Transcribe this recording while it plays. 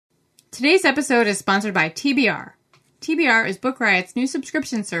Today's episode is sponsored by TBR. TBR is Book Riot's new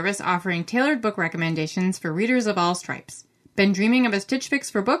subscription service offering tailored book recommendations for readers of all stripes. Been dreaming of a Stitch Fix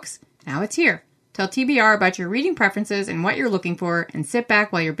for books? Now it's here. Tell TBR about your reading preferences and what you're looking for, and sit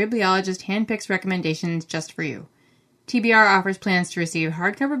back while your bibliologist handpicks recommendations just for you. TBR offers plans to receive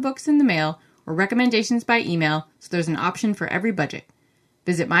hardcover books in the mail or recommendations by email, so there's an option for every budget.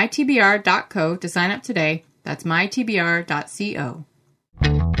 Visit mytbr.co to sign up today. That's mytbr.co.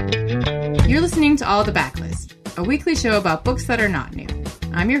 You're listening to All the Backlist, a weekly show about books that are not new.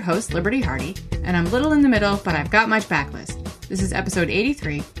 I'm your host, Liberty Hardy, and I'm little in the middle, but I've got much backlist. This is episode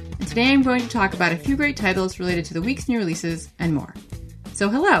 83, and today I'm going to talk about a few great titles related to the week's new releases and more. So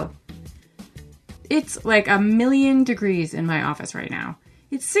hello. It's like 1,000,000 degrees in my office right now.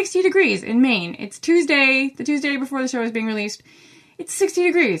 It's 60 degrees in Maine. It's Tuesday, the Tuesday before the show is being released. It's 60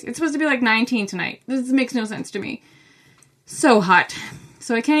 degrees. It's supposed to be like 19 tonight. This makes no sense to me. So hot.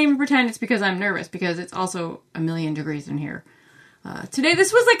 So I can't even pretend it's because I'm nervous, because it's also 1,000,000 degrees in here. Today,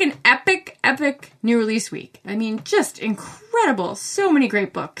 this was like an epic new release week. I mean, just incredible. So many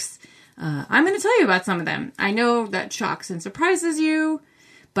great books. I'm going to tell you about some of them. I know that shocks and surprises you,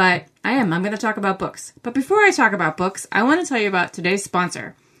 but I'm going to talk about books. But before I talk about books, I want to tell you about today's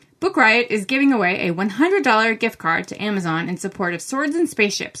sponsor. Book Riot is giving away a $100 gift card to Amazon in support of Swords and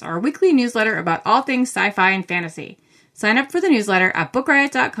Spaceships, our weekly newsletter about all things sci-fi and fantasy. Sign up for the newsletter at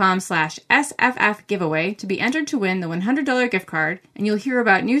bookriot.com/SFF giveaway to be entered to win the $100 gift card, and you'll hear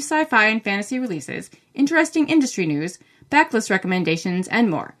about new sci-fi and fantasy releases, interesting industry news, backlist recommendations, and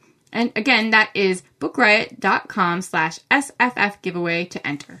more. And again, that is bookriot.com/SFF giveaway to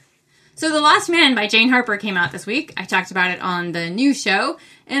enter. So The Lost Man by Jane Harper came out this week. I talked about it on the new show,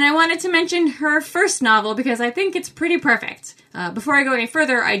 and I wanted to mention her first novel because I think it's pretty perfect. Before I go any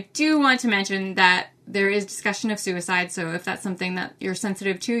further, I do want to mention that there is discussion of suicide, so if that's something that you're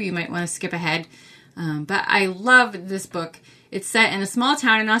sensitive to, you might want to skip ahead. But I love this book. It's set in a small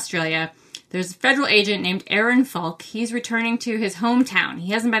town in Australia. There's a federal agent named Aaron Falk. He's returning to his hometown.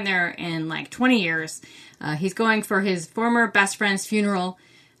 He hasn't been there in like 20 years. He's going for his former best friend's funeral.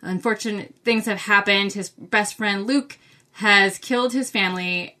 Unfortunate things have happened. His best friend, Luke, has killed his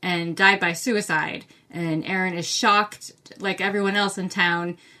family and died by suicide. And Aaron is shocked, like everyone else in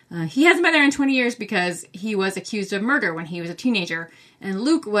town. He hasn't been there in 20 years because he was accused of murder when he was a teenager. And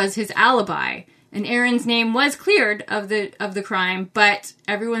Luke was his alibi. And Aaron's name was cleared of the crime, but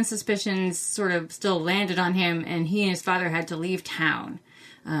everyone's suspicions sort of still landed on him, and he and his father had to leave town.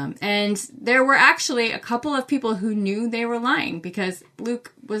 And there were actually a couple of people who knew they were lying because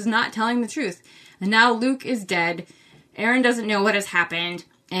Luke was not telling the truth. And now Luke is dead. Aaron doesn't know what has happened,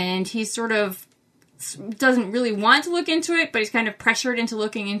 and he sort of doesn't really want to look into it, but he's kind of pressured into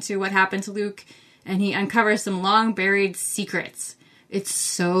looking into what happened to Luke, and he uncovers some long-buried secrets. It's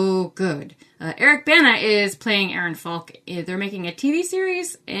so good. Eric Bana is playing Aaron Falk. They're making a TV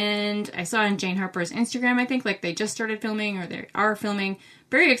series, and I saw on Jane Harper's Instagram, I think, like they just started filming, or they are filming.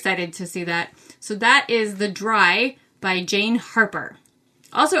 Very excited to see that. So that is The Dry by Jane Harper.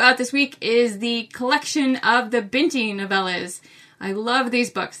 Also out this week is the collection of the Binti novellas. I love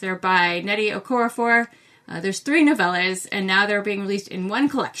these books. They're by Nnedi Okorafor. There's 3 novellas, and now they're being released in one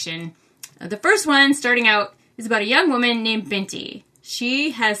collection. The first one, starting out, is about a young woman named Binti.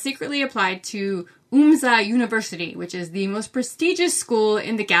 She has secretly applied to UMSA University, which is the most prestigious school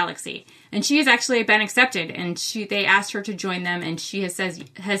in the galaxy. And she has actually been accepted, and they asked her to join them, and she has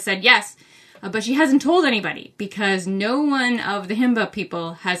said yes. But she hasn't told anybody because no one of the Himba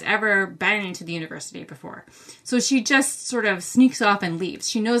people has ever been to the university before. So she just sort of sneaks off and leaves.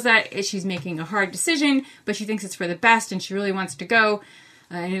 She knows that she's making a hard decision, but she thinks it's for the best and she really wants to go.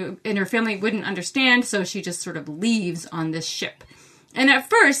 And her family wouldn't understand, so she just sort of leaves on this ship. And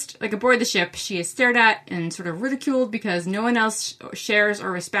at first, like aboard the ship, she is stared at and sort of ridiculed because no one else shares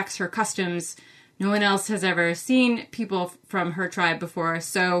or respects her customs. No one else has ever seen people from her tribe before,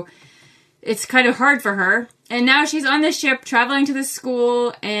 so it's kind of hard for her. And now she's on this ship traveling to this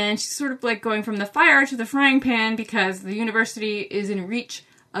school, and she's sort of like going from the fire to the frying pan because the university is in reach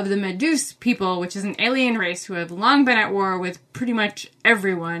of the Meduse people, which is an alien race who have long been at war with pretty much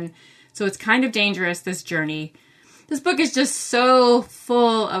everyone. So it's kind of dangerous, this journey. This book is just so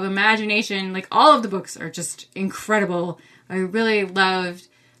full of imagination. Like, all of the books are just incredible. I really loved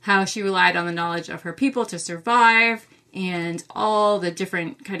how she relied on the knowledge of her people to survive, and all the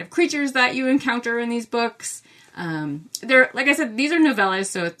different kind of creatures that you encounter in these books. Like I said, these are novellas,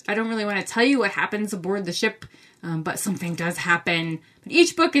 so I don't really want to tell you what happens aboard the ship, but something does happen. But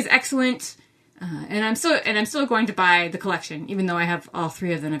each book is excellent, and I'm still going to buy the collection, even though I have all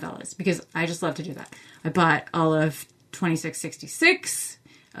 3 of the novellas, because I just love to do that. I bought all of 2666.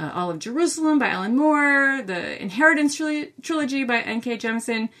 All of Jerusalem by Alan Moore, the Inheritance trilogy by N.K.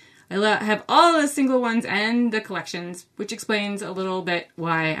 Jemisin. I have all the single ones and the collections, which explains a little bit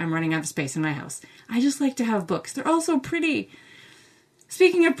why I'm running out of space in my house. I just like to have books. They're all so pretty.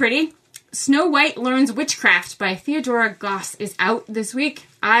 Speaking of pretty, Snow White Learns Witchcraft by Theodora Goss is out this week.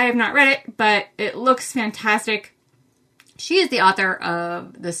 I have not read it, but it looks fantastic. She is the author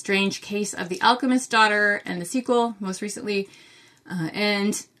of The Strange Case of the Alchemist's Daughter and the sequel, most recently.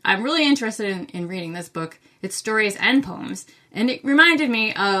 And I'm really interested in reading this book. It's stories and poems. And it reminded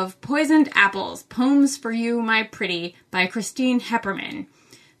me of Poisoned Apples, Poems for You, My Pretty, by Christine Hepperman.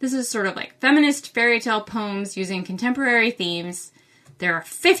 This is sort of like feminist fairy tale poems using contemporary themes. There are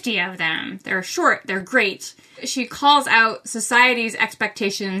 50 of them. They're short. They're great. She calls out society's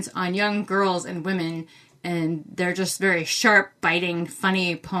expectations on young girls and women, and they're just very sharp, biting,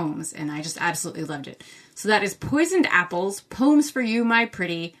 funny poems, and I just absolutely loved it. So that is Poisoned Apples, Poems for You, My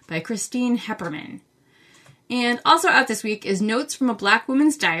Pretty, by Christine Hepperman. And also out this week is Notes from a Black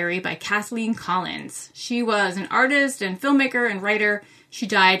Woman's Diary by Kathleen Collins. She was an artist and filmmaker and writer. She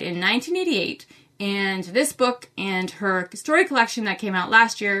died in 1988, and this book and her story collection that came out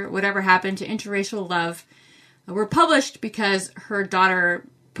last year, Whatever Happened to Interracial Love, were published because her daughter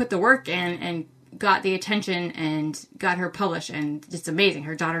put the work in and got the attention and got her published, and it's amazing.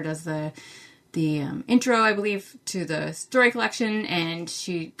 Her daughter does the intro, I believe, to the story collection, and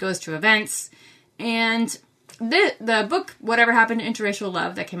she goes to events. And the book, Whatever Happened to Interracial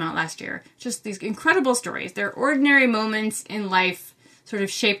Love, that came out last year, just these incredible stories. They're ordinary moments in life, sort of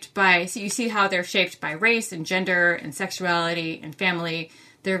shaped by, so you see how they're shaped by race and gender and sexuality and family.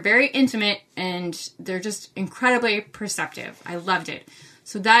 They're very intimate, and they're just incredibly perceptive. I loved it.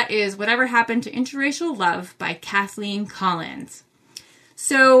 So that is Whatever Happened to Interracial Love by Kathleen Collins.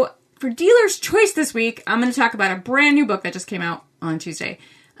 So for Dealer's Choice this week, I'm going to talk about a brand new book that just came out on Tuesday.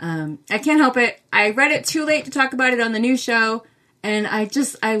 I can't help it. I read it too late to talk about it on the new show, and I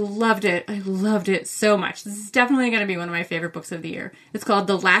loved it. I loved it so much. This is definitely going to be one of my favorite books of the year. It's called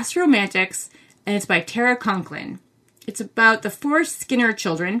The Last Romantics, and it's by Tara Conklin. It's about the 4 Skinner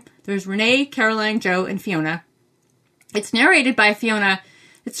children. There's Renee, Caroline, Joe, and Fiona. It's narrated by Fiona.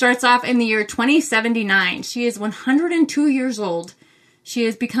 It starts off in the year 2079. She is 102 years old. She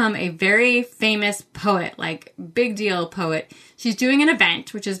has become a very famous poet, like big deal poet. She's doing an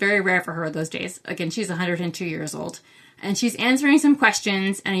event, which is very rare for her those days. Again, she's 102 years old. And she's answering some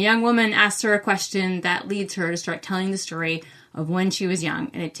questions, and a young woman asks her a question that leads her to start telling the story of when she was young.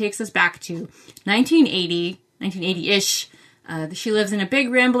 And it takes us back to 1980-ish. She lives in a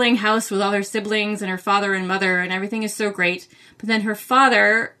big rambling house with all her siblings and her father and mother, and everything is so great. But then her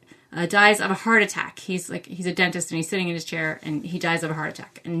father dies of a heart attack. He's a dentist, and he's sitting in his chair, and he dies of a heart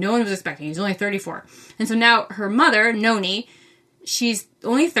attack. And no one was expecting. He's only 34. And so now her mother, Noni, she's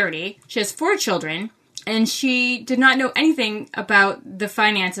only 30. She has 4 children, and she did not know anything about the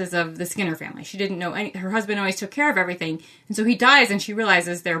finances of the Skinner family. She didn't know any. Her husband always took care of everything. And so he dies, and she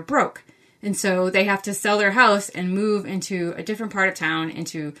realizes they're broke. And so they have to sell their house and move into a different part of town,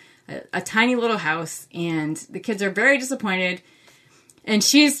 into a tiny little house. And the kids are very disappointed. And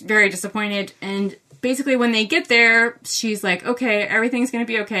she's very disappointed. And basically when they get there, she's like, okay, everything's going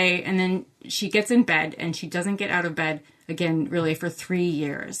to be okay. And then she gets in bed, and she doesn't get out of bed again, really, for 3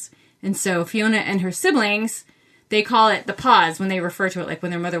 years. And so Fiona and her siblings, they call it the pause when they refer to it, like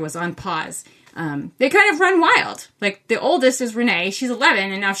when their mother was on pause. They kind of run wild. Like, the oldest is Renee. She's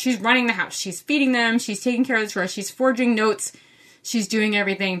 11, and now she's running the house. She's feeding them. She's taking care of the chores. She's forging notes. She's doing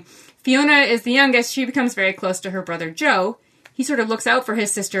everything. Fiona is the youngest. She becomes very close to her brother, Joe. He sort of looks out for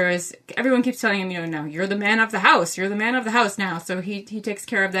his sister, as everyone keeps telling him, no, you're the man of the house. You're the man of the house now. So he takes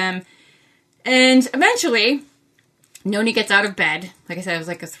care of them. And eventually, Noni gets out of bed. Like I said, it was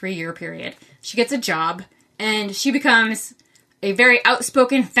like a 3-year period. She gets a job, and she becomes a very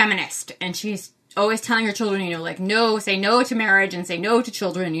outspoken feminist. And she's always telling her children, no, say no to marriage and say no to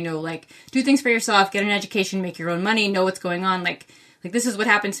children, do things for yourself, get an education, make your own money, know what's going on. Like this is what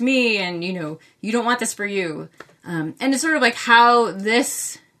happened to me, and, you don't want this for you. And it's sort of like how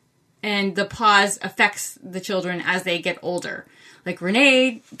this and the pause affects the children as they get older. Like,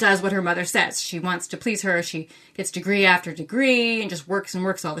 Renee does what her mother says. She wants to please her. She gets degree after degree and just works and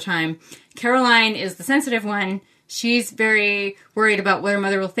works all the time. Caroline is the sensitive one. She's very worried about what her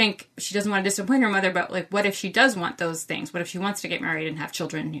mother will think. She doesn't want to disappoint her mother, but, what if she does want those things? What if she wants to get married and have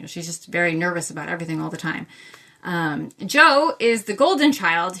children? She's just very nervous about everything all the time. Joe is the golden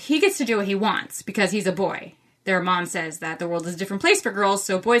child. He gets to do what he wants because he's a boy. their mom says that the world is a different place for girls,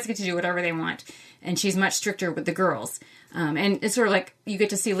 so boys get to do whatever they want. And she's much stricter with the girls. And it's sort of like you get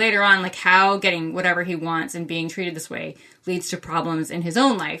to see later on like how getting whatever he wants and being treated this way leads to problems in his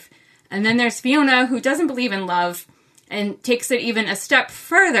own life. And then there's Fiona, who doesn't believe in love and takes it even a step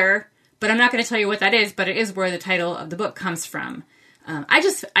further, but I'm not going to tell you what that is, but it is where the title of the book comes from.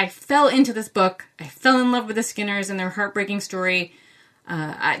 I fell into this book. I fell in love with the Skinners and their heartbreaking story.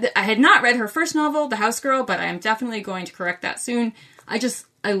 I had not read her first novel, The House Girl, but I am definitely going to correct that soon.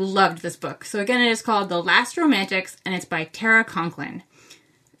 I loved this book. So again, it is called The Last Romantics, and it's by Tara Conklin.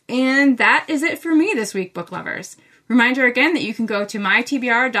 And that is it for me this week, book lovers. Reminder again that you can go to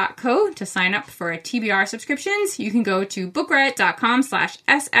mytbr.co to sign up for a TBR subscriptions. You can go to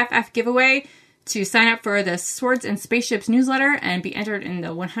bookriot.com/SFF giveaway to sign up for the Swords and Spaceships newsletter and be entered in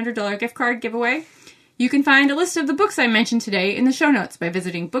the $100 gift card giveaway. You can find a list of the books I mentioned today in the show notes by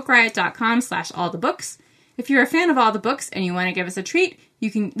visiting bookriot.com/allthebooks. If you're a fan of all the books and you want to give us a treat, you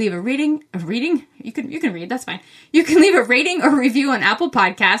can leave a reading. You can read, that's fine. You can leave a rating or review on Apple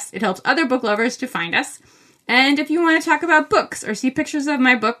Podcasts. It helps other book lovers to find us. And if you want to talk about books or see pictures of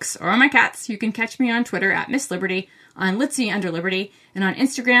my books or my cats, you can catch me on Twitter at Miss Liberty, on Litzy_Liberty, and on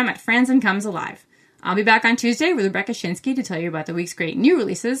Instagram at FransandComesAlive. I'll be back on Tuesday with Rebecca Shinsky to tell you about the week's great new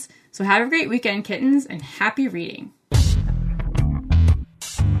releases. So have a great weekend, kittens, and happy reading.